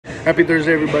Happy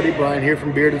Thursday, everybody. Brian here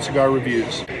from Bearded Cigar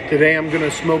Reviews. Today I'm going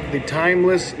to smoke the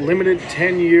Timeless Limited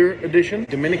 10-year edition,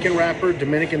 Dominican wrapper,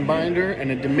 Dominican binder, and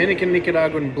a Dominican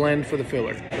Nicaraguan blend for the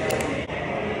filler.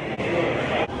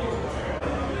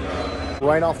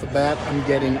 Right off the bat, I'm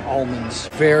getting almonds.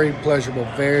 Very pleasurable,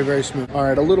 very, very smooth. All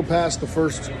right, a little past the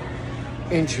first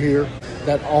inch here.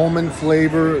 That almond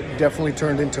flavor definitely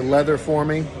turned into leather for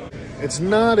me. It's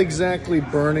not exactly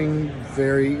burning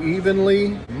very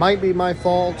evenly. Might be my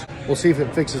fault. We'll see if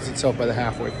it fixes itself by the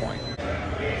halfway point.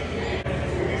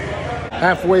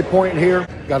 Halfway point here,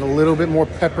 got a little bit more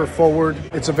pepper forward.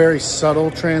 It's a very subtle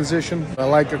transition. I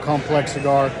like a complex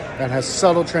cigar that has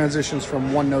subtle transitions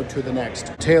from one note to the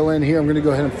next. Tail end here, I'm gonna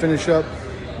go ahead and finish up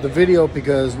the video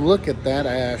because look at that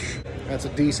ash. That's a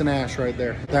decent ash right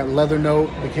there. That leather note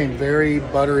became very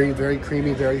buttery, very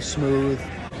creamy, very smooth.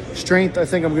 Strength, I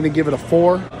think I'm gonna give it a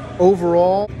 4.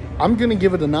 Overall, I'm gonna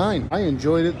give it a 9. I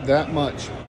enjoyed it that much.